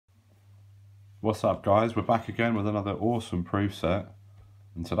What's up guys, we're back again with another awesome proof set,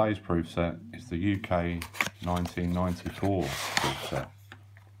 and today's proof set is the UK 1994 proof set.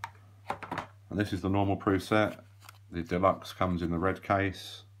 And this is the normal proof set. The deluxe comes in the red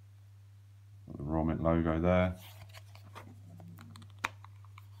case, the Rampant logo there.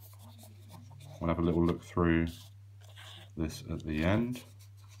 We'll have a little look through this at the end.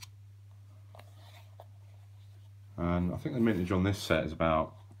 And I think the mintage on this set is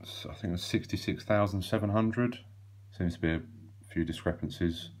about, I think it's 66,700. Seems to be a few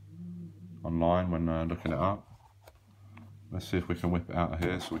discrepancies online when looking it up. Let's see if we can whip it out of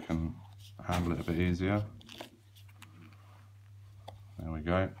here so we can handle it a bit easier. There we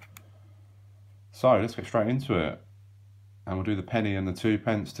go. So let's get straight into it. And we'll do the penny and the 2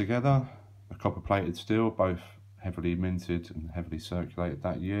 pence together. The copper plated steel, both heavily minted and heavily circulated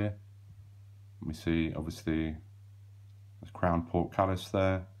that year. And we see obviously there's crown portcullis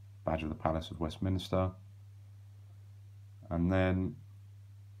there, badge of the Palace of Westminster, and then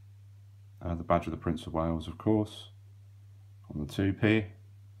the badge of the Prince of Wales, of course, on the 2p.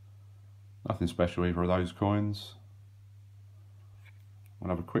 Nothing special either of those coins.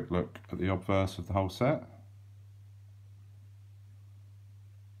 We'll have a quick look at the obverse of the whole set.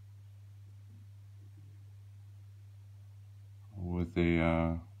 With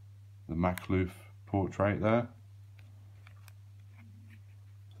the Makhlouf portrait there.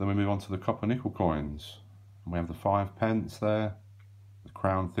 Then we move on to the copper nickel coins, and we have the 5 pence there, the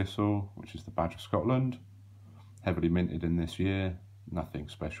crown thistle, which is the badge of Scotland, heavily minted in this year, nothing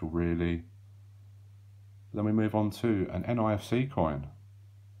special really. Then we move on to an NIFC coin.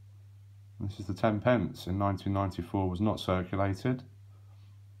 This is the 10 pence, in 1994 was not circulated,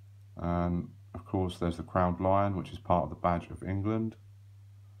 and of course there's the crowned lion, which is part of the badge of England.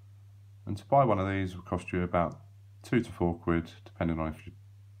 And to buy one of these will cost you about £2 to £4, depending on if you're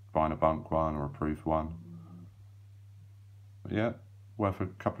buying a bunk one or a proof one. But yeah, worth a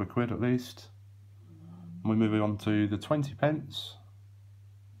couple of quid at least. And we're moving on to the 20 pence,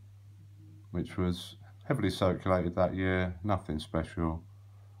 which was heavily circulated that year, nothing special,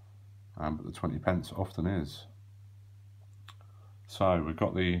 but the 20 pence often is. So we've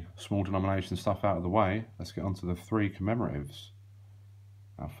got the small denomination stuff out of the way. Let's get on to the 3 commemoratives.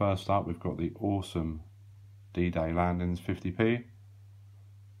 Now first up, we've got the awesome D-Day landings 50p,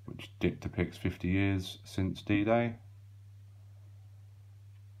 which depicts 50 years since D-Day.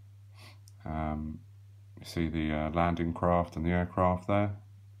 You see the landing craft and the aircraft there.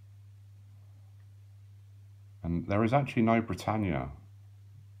 And there is actually no Britannia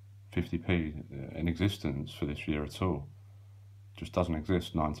 50p in existence for this year at all. Just doesn't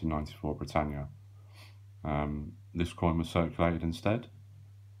exist, 1994 Britannia. This coin was circulated instead,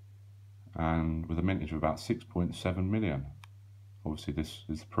 and with a mintage of about 6.7 million. Obviously this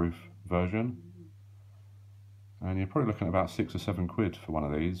is the proof version, and you're probably looking at about 6 or 7 quid for one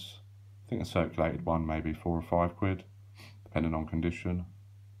of these. I think a circulated one maybe 4 or 5 quid, depending on condition.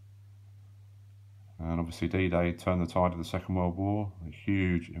 And obviously D-Day turned the tide of the Second World War, a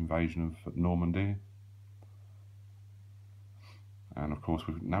huge invasion of Normandy. And of course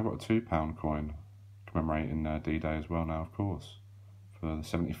we've now got a £2 coin commemorating D-Day as well now, of course, for the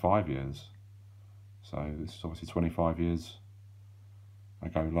 75 years. So this is obviously 25 years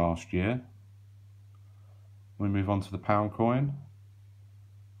ago last year. We move on to the pound coin.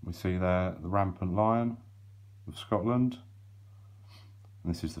 We see there the Rampant lion of Scotland.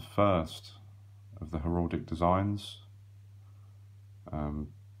 And this is the first of the heraldic designs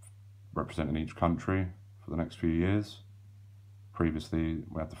representing each country for the next few years. Previously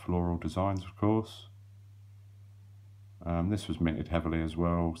we had the floral designs, of course. This was minted heavily as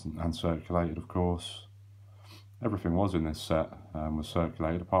well and circulated, of course. Everything was in this set was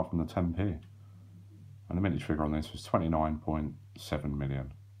circulated apart from the 10p. And the mintage figure on this was 29.7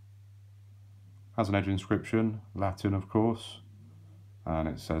 million. Has an edge inscription, Latin of course, and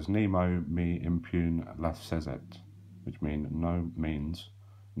it says Nemo me impune lacesset, which means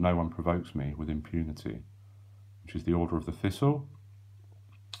no one provokes me with impunity, which is the Order of the Thistle.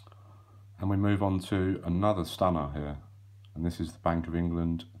 And we move on to another stunner here, and this is the Bank of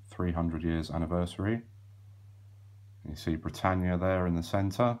England 300 years anniversary. You see Britannia there in the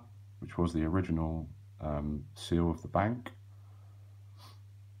centre, which was the original seal of the bank.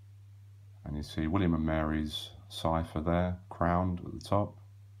 And you see William and Mary's cipher there, crowned at the top.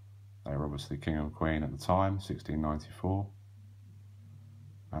 They were obviously King and Queen at the time, 1694.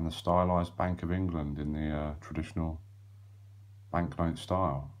 And the stylised Bank of England in the traditional banknote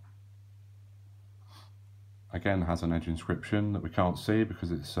style. Again has an edge inscription that we can't see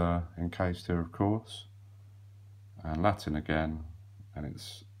because it's encased here, of course. And Latin again, and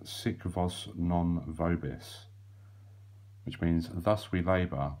it's Sic vos non vobis, which means thus we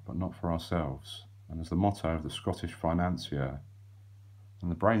labour, but not for ourselves, and is the motto of the Scottish financier and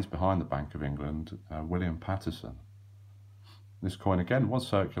the brains behind the Bank of England, William Paterson. This coin again was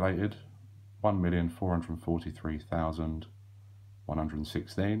circulated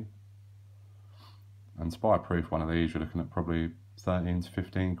 1,443,116, and to buy a proof one of these you're looking at probably 13 to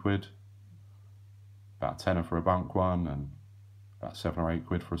 15 quid, about a tenner for a bunk one and about 7 or 8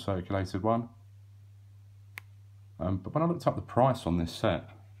 quid for a circulated one. But when I looked up the price on this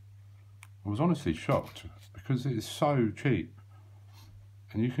set, I was honestly shocked because it is so cheap.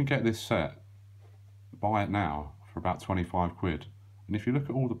 And you can get this set, buy it now for about 25 quid. And if you look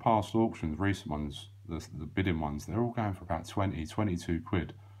at all the past auctions, recent ones, the bidding ones, they're all going for about 20, 22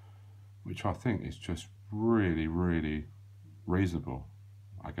 quid, which I think is just really, really reasonable,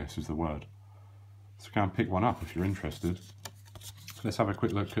 I guess is the word. So go and pick one up if you're interested. Let's have a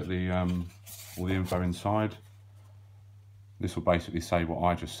quick look at the all the info inside. This will basically say what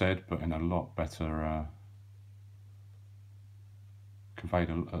I just said, but in a lot better conveyed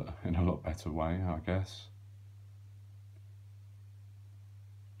in a lot better way, I guess.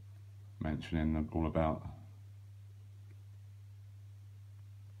 Mentioning all about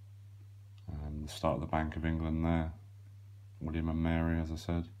the start of the Bank of England there, William and Mary, as I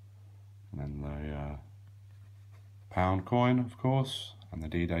said, and then the pound coin, of course, and the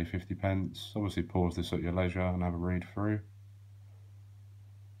DDay 50p. Obviously pause this at your leisure and have a read through.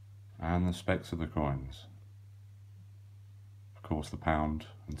 And the specs of the coins. Of course, the £1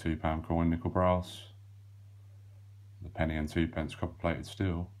 and £2 coin nickel brass, the penny and 2p copper plated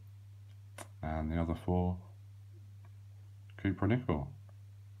steel, and the other 4 cupra nickel.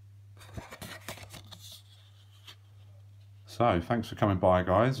 So thanks for coming by,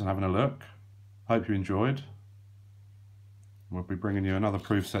 guys, and having a look. Hope you enjoyed. We'll be bringing you another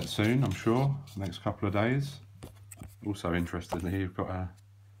proof set soon, I'm sure, the next couple of days. Also interested that you've got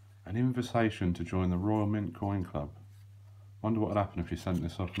an invitation to join the Royal Mint Coin Club. Wonder what would happen if you sent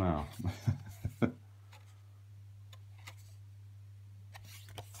this off now.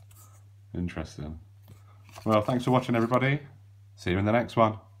 Interesting. Well, thanks for watching, everybody. See you in the next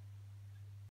one.